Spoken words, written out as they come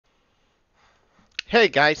Hey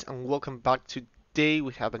guys, and welcome back. Today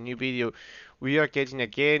we have a new video. We are getting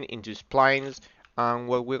again into splines, and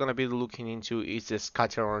what we're going to be looking into is the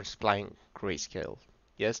scatter or spline grayscale.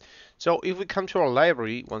 Yes, so if we come to our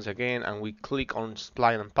library once again and we click on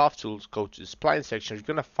spline and path tools, go to the spline section, you're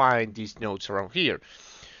going to find these nodes around here.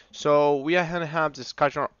 So we are going to have the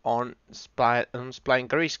scatter on spline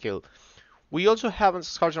grayscale. We also have a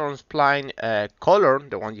scatter on spline color,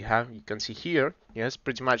 the one you can see here. Yes,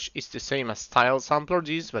 pretty much it's the same as TileSampler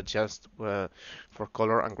this, but just for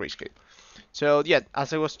color and grayscale. So yeah,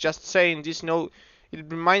 as I was just saying, this node it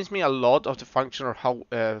reminds me a lot of the function of how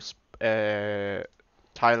TileSampler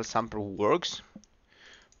works,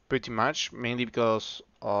 pretty much, mainly because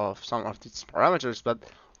of some of its parameters. But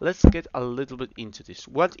let's get a little bit into this.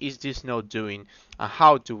 What is this node doing, and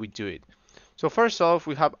how do we do it? So first off,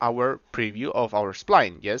 we have our preview of our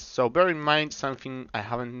spline. Yes, so bear in mind something I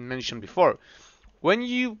haven't mentioned before. When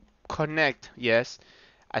you connect, yes,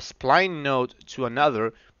 a spline node to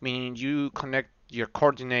another, meaning you connect your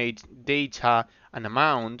coordinate, data, and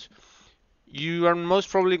amount, you are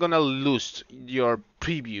most probably gonna lose your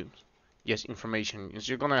preview, yes, information.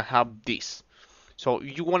 You're gonna have this. So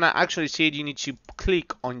you want to actually see it, you need to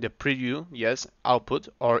click on the preview, yes, output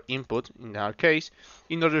or input in our case,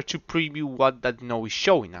 in order to preview what that node is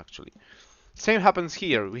showing actually. Same happens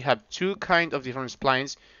here. We have two kind of different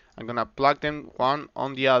splines. I'm gonna plug them one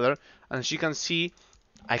on the other, and as you can see,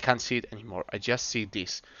 I can't see it anymore. I just see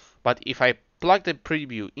this. But if I plug the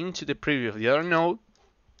preview into the preview of the other node,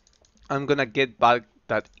 I'm gonna get back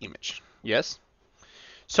that image. Yes.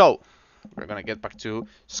 So we're gonna get back to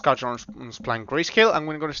scatter on spline grayscale, and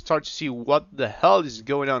we're gonna start to see what the hell is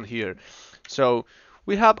going on here. So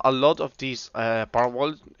we have a lot of these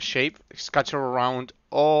parabol shape scattered around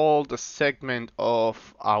all the segment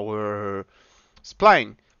of our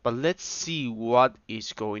spline, but let's see what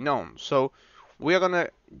is going on. So we are gonna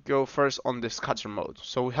go first on the scatter mode.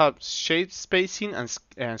 So we have shape spacing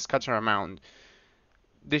and scatter amount.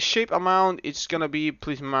 The shape amount is gonna be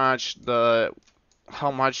pretty much the how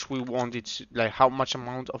much we want it to, like how much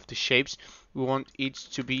amount of the shapes we want it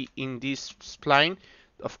to be in this spline.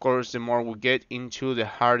 Of course, the more we get into, the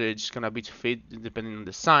harder it's gonna be to fit depending on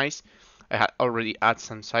the size. I had already add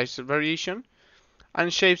some size variation,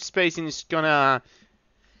 and shape spacing is gonna,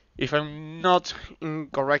 if I'm not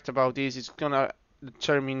incorrect about this, it's gonna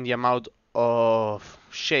determine the amount of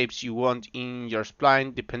shapes you want in your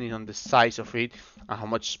spline depending on the size of it and how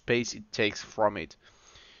much space it takes from it.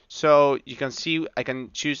 So you can see I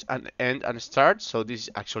can choose an end and start. So this is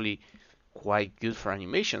actually quite good for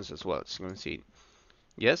animations as well, as you can see.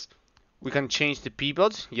 Yes, we can change the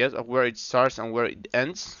pivot, yes, of where it starts and where it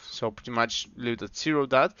ends. So pretty much leave it at 0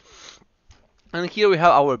 that. And here we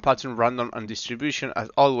have our pattern random and distribution as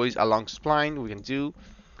always along spline. We can do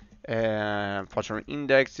pattern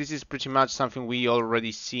index. This is pretty much something we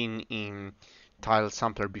already seen in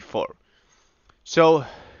TileSampler before. So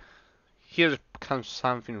here comes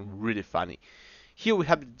something really funny. Here we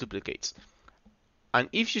have the duplicates. And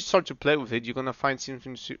if you start to play with it, you're gonna find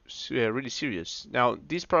something really serious. Now,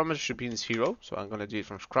 this parameter should be in 0, so I'm gonna do it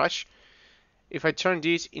from scratch. If I turn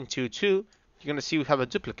this into 2, you're gonna see we have a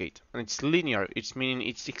duplicate, and it's linear. It's meaning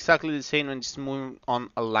it's exactly the same when it's moving on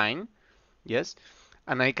a line, yes.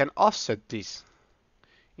 And I can offset this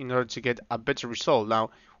in order to get a better result. Now,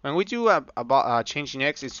 when we do a change in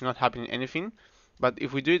X, it's not happening anything. But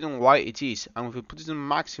if we do it on Y, it is. And if we put it on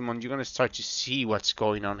maximum, you're gonna start to see what's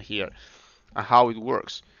going on here and how it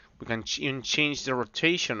works. We can even change the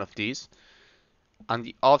rotation of this, and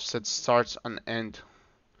the offset starts and end.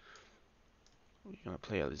 We're gonna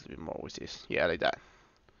play a little bit more with this, yeah, like that.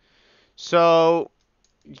 So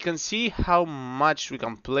you can see how much we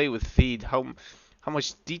can play with it, how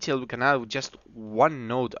much detail we can add with just one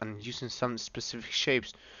node and using some specific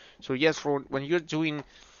shapes. So yes, for when you're doing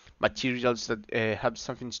materials that have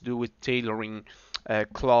something to do with tailoring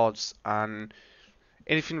clothes and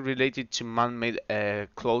anything related to man-made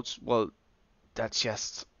clothes, well, that's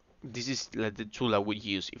just, this is like the tool I would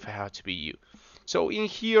use if I had to be you. So in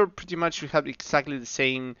here, pretty much we have exactly the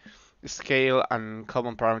same scale and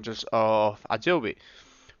common parameters of Adobe,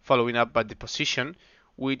 following up by the position,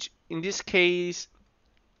 which in this case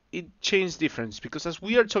it changed difference because as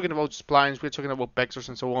we are talking about splines, we're talking about vectors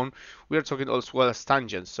and so on, we are talking as well as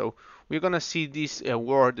tangents. So we're gonna see this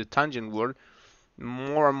word, the tangent word,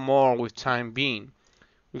 more and more with time being.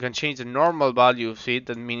 We can change the normal value of it.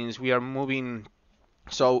 That means we are moving.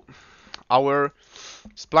 So our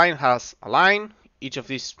spline has a line. Each of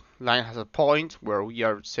these line has a point where we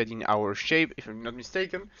are setting our shape, if I'm not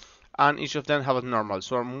mistaken, and each of them have a normal.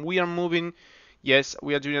 So we are moving. Yes,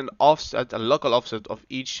 we are doing an offset, a local offset of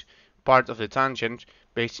each part of the tangent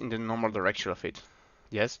based in the normal direction of it.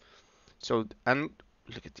 Yes. So, and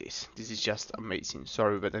look at this. This is just amazing.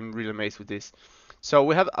 Sorry, but I'm really amazed with this. So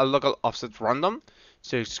we have a local offset random.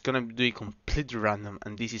 So it's gonna do it completely random,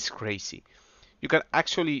 and this is crazy. You can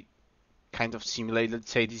actually kind of simulate. Let's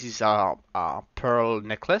say this is a pearl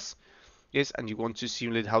necklace. Yes, and you want to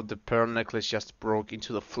simulate how the pearl necklace just broke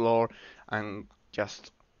into the floor and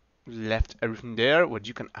just left everything there. What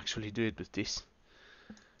you can actually do it with this.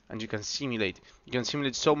 And you can simulate. You can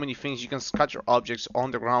simulate so many things. You can scatter objects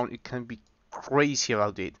on the ground. It can be crazy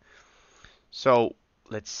about it. So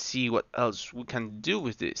let's see what else we can do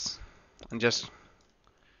with this. I'm just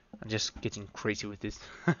getting crazy with this.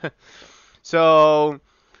 So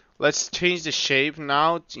let's change the shape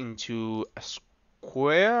now into a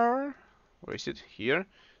square. Where is it? Here.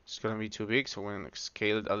 It's gonna be too big, so we're gonna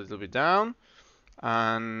scale it a little bit down,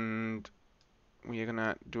 and we're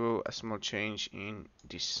gonna do a small change in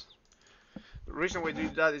this. The reason we do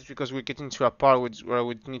that is because we're getting to a part where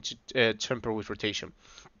we need to temper with rotation.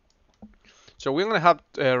 So we're gonna have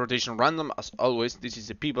rotation random as always. This is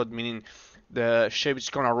the pivot, meaning the shape is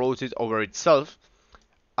gonna rotate over itself,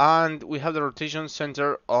 and we have the rotation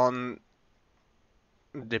center on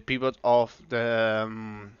the pivot of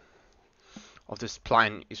the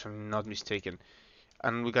spline, if I'm not mistaken.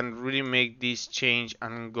 And we can really make this change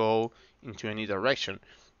and go into any direction.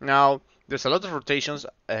 Now, there's a lot of rotations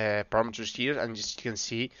parameters here, and as you can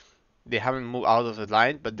see, they haven't moved out of the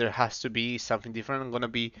line, but there has to be something different. I'm gonna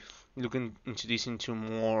be looking into this into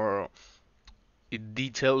more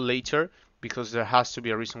detail later, because there has to be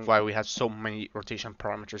a reason why we have so many rotation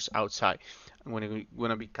parameters outside. I'm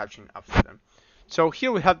gonna be catching up to them. So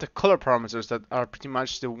here we have the color parameters that are pretty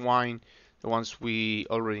much the ones we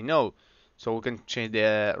already know. So we can change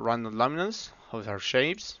the random luminance of our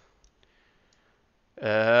shapes.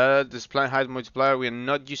 The spline height multiplier, we are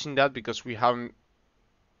not using that because we haven't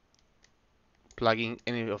plugged in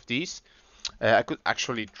any of these. I could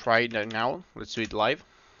actually try that now. Let's do it live.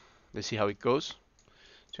 Let's see how it goes.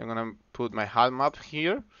 So I'm gonna put my height map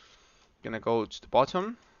here. Gonna go to the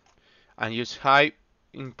bottom and use high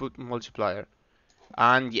input multiplier.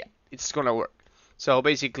 And yeah, it's gonna work. So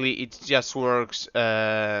basically, it just works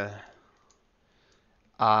as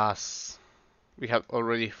we have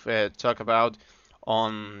already talked about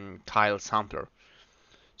on TileSampler.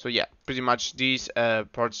 So yeah, pretty much these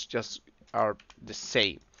parts just are the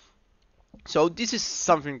same. So this is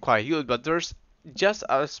something quite good, but there's just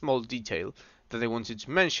a small detail that I wanted to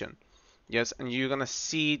mention. Yes, and you're gonna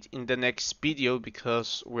see it in the next video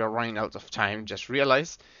because we are running out of time, just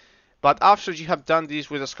realized. But after you have done this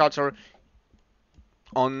with a scatter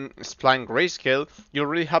on spline grayscale, you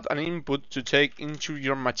already have an input to take into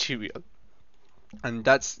your material. And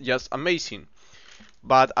that's just amazing.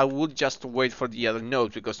 But I would just wait for the other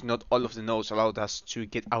nodes because not all of the nodes allowed us to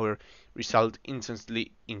get our result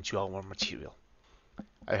instantly into our material.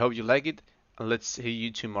 I hope you like it, and let's see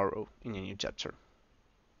you tomorrow in a new chapter.